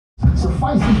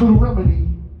feisty little remedy.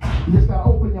 You just gotta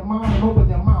open your mind and open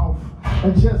your mouth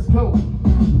and just go.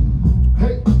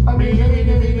 Hey, I mean,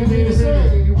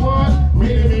 say what?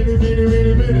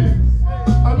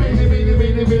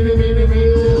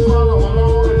 Just follow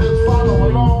along, just follow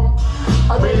along.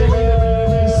 I mean,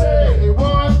 say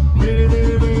what?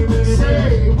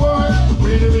 Say what?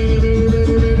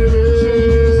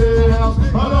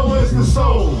 I know it's the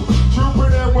soul,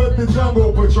 trooping in with the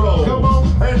jungle patrol. Come on.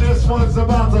 And this one's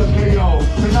about to KO.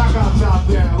 And I got top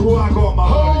down, who I got my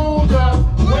Hold up,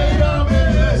 wait a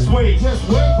minute. Let's wait. Just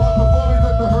wait. But before we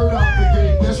let the herd out the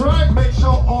gate, That's right. make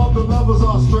sure all the lovers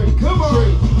are straight. Come on.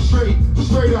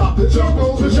 Straight out the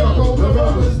jungle,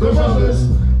 the brothers.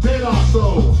 Did our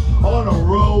soul on a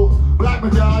roll, black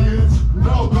medallions,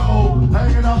 no gold,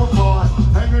 hanging out with bars,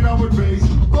 hanging out with bass.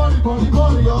 Party,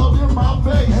 all in my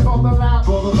face. And on the lap,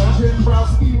 Jim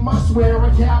Browski must wear a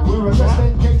cap. Just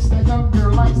in case the young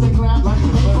girl likes to clap.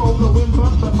 Before the wind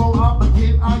bump, before I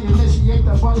begin, I initiate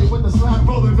the body with the slap.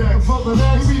 For the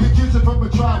next, we be the kids from a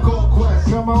tribe called Quest.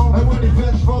 Come on. And when he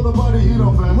vets for the buddy, he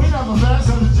don't vest. We never vest.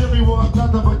 Cause the Jimmy wants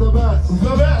nothing but the best.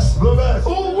 The best.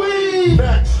 Ooh wee!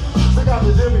 Next, stick out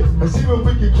the Jimmy and see what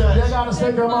we can catch. You gotta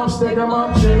stick 'em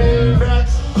up, Jimmy.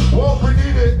 Next, won't we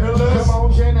need it unless. Come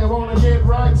on, Jenny, wanna get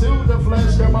right to the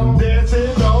flesh. Come on.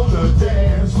 Dancing on the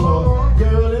dance floor.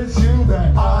 Girl, it's you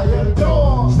that I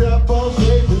adore. Step on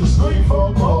stage and scream for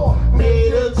more.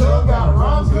 Need a tongue, got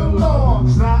rhymes galore.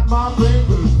 Snap my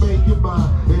fingers, make it mine.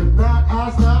 If not,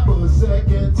 I snap a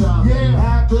second time. Yeah.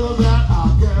 After that,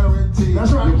 I guarantee.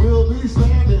 That's right. You will be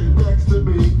standing next to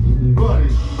me. Buddy,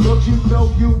 don't you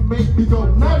know you make me go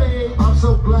nutty? I'm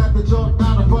so glad that you're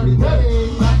not a buddy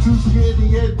daddy. Not too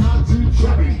skinny and not too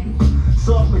chubby.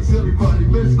 Something silly buddy,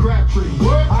 Miss Crabtree.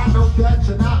 I know that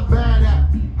you're not bad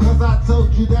at me, cause I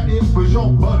told you that it was your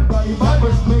buddy. That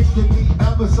was making me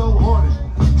ever so horny.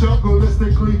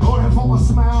 Jungleistically Order for a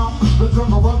smile. The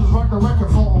Jungle Brothers rock the record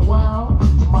for a while.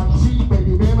 My G,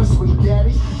 baby, baby, sweet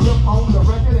daddy. Jump on the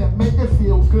record and make it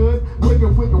feel good.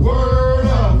 Wiggle, word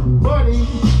up, buddy.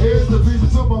 here's the reason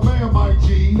to my man Mike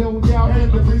G. No doubt.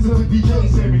 And the reason to DJ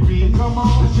SammyB. Come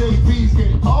on. The JP's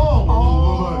getting all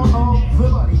of the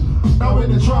buddy. Now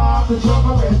in the tribe, the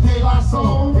jungle, and De La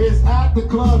Soul is at the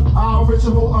club. Our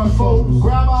ritual unfolds.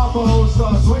 Grab our phones,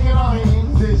 start swinging our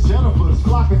hands. This Jennifer's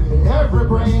flocking in every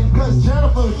brand. Cause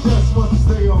Jennifer just wants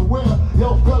to stay aware.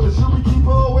 Yo, fellas, should we keep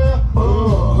her aware? Oh,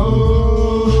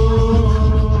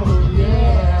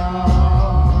 yeah.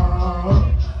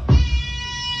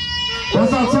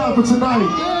 That's our time for tonight.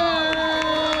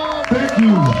 Thank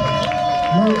you.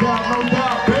 No doubt.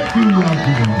 Thank you,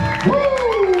 Yakima. Woo!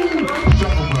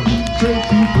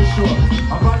 JP for sure.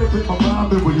 I'm about to pick my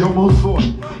rhyme in with your most fort.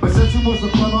 But since he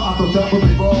wasn't clever, I thought that would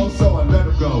be wrong, so I let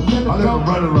him go. I let him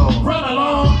run along.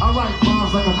 I write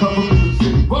rhymes like I cover in the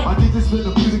city. I need to spin the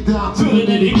music down to the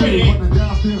nitty gritty. When the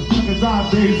downstairs fucking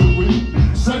 5 days a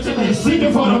week. Searching and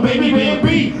seeking for the baby bam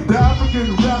beat. The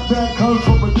African rap that comes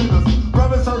from within us.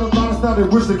 Brothers heard about us now, they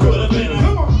wish they could have been us.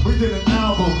 Come on. We did an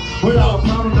album without a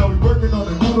problem. Now we working on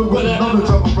another with another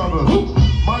jungle brother.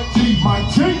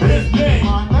 Mike G, his name.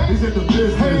 He's in the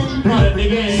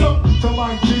business. So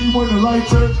Mike G, when the light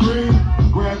turns green,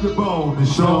 grab the bone and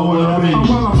show what I mean.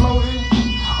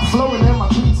 I'm floating in my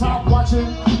treetop watching.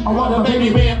 I want a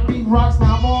baby bam beat rocks.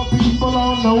 Now more people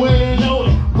on the way.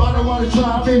 But I want to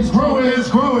try things growing.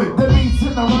 The beats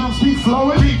and the rhymes keep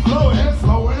flowing. And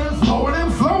flowing.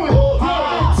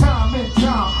 Time and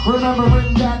time.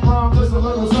 Remembering that rhyme, just a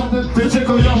little something To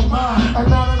tickle your mind. And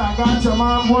now that I got your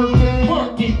mind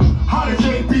working. How the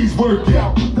JP's working?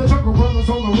 The Jungle Brothers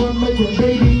on the run making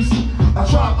babies. A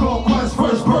tribe called Quest,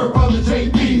 first birth of the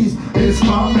JP's. It's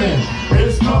coming.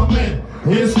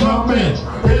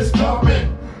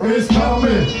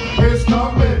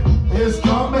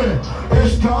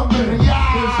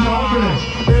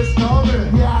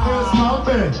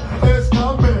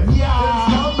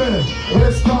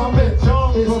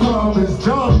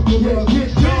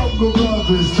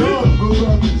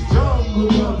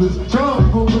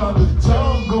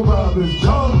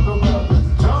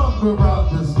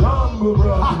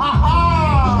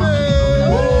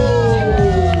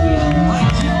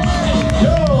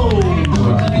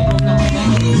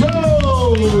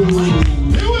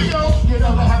 Here we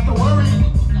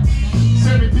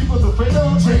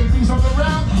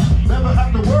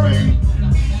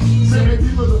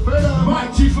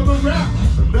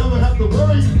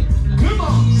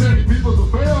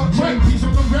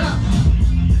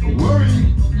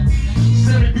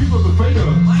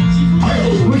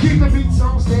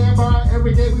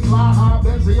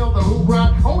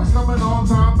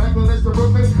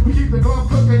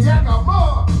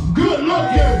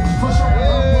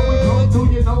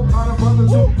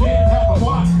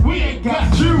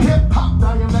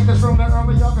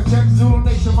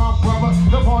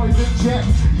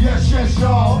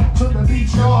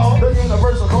The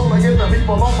universal calling in the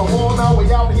people on the wall. Now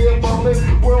we out here bumbling.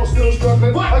 World still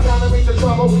struggling. I gotta meet the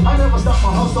trouble. I never stop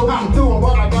my hustle. Doing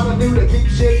what I gotta do to keep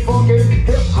shit funky.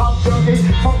 Hip hop junkie,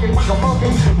 funky like a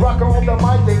monkey. Rock on the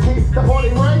mic, they keep the party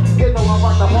right. You know I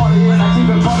rock the party and I keep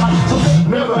it fun. So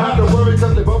never have to worry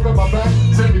cause they both got my back.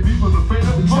 Sammy B for the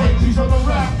fader, change on the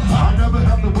rap. I never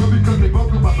have to worry cause they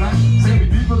both got my back. Sammy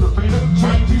B for the fader,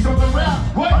 change on the rap.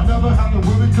 What? I never have to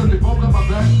worry cause they both got my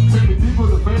back. Sammy B for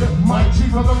the fader, my G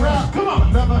for the rap. Come on.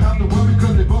 I never have to worry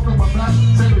cause they both got my back.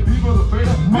 Sammy B for the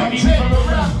fader, my G for the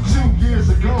rap. 2 years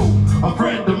ago, a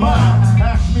friend of mine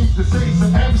asked me to say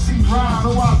some MC rhyme.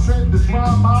 So I said this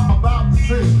rhyme I'm about to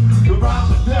say. The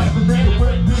rhyme of death and then it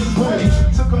went this way.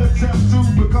 Took an attempt to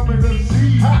become an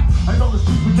MC. I know the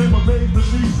streets became a maze to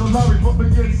me. So Larry put me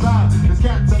inside his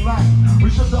cat to lack. We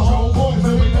shook the whole boys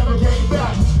and we never came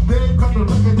back. They cut the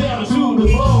record down to the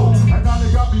flow. And now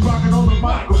they got me rocking on the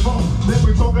microphone. Then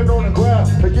we talking on the ground.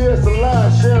 The years to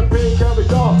last. Champagne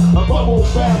carried on. A bubble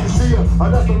bath. You see her.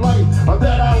 That's the light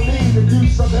that I need. And you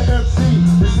suck the MC.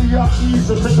 You see how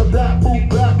easy. Think of that. Move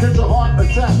back. Get your heart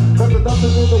attack. Cause there's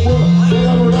nothing in the world they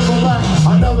ever lack.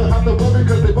 I never have to worry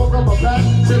cause they both got my back.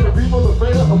 Saving people the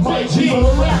fader. My G for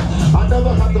the rap. I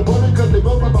never have to worry cause they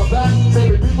both got my back.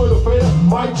 Saving people the fader.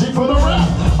 My G for the rap.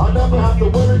 I never have to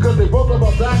worry cause they both got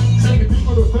my back. Saving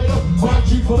people the fader. My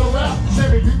G for the rap.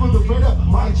 Saving people the fader.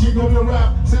 My G for the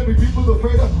rap. Saving people the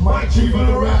fader. My G for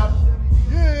the rap.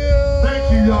 Yeah.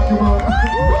 Thank you, Yakima.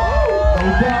 No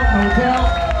doubt, no doubt.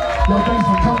 Yo, thanks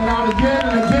for coming out again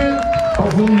and again.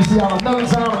 Hopefully you see out another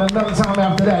time and another time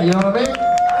after that, you know what I mean?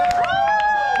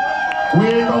 We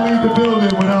ain't gonna leave the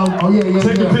building without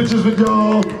taking pictures with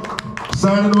y'all,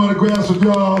 signing autographs with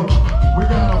y'all. We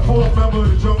got a 4th member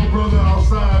of the Jungle Brother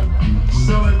outside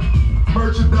selling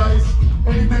merchandise.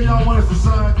 Anything y'all want us to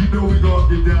sign, you know we gonna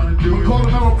get down and do it. We call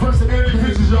them our person. Any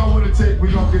pictures y'all want to take,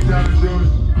 we gonna get down and do it.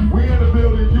 We in the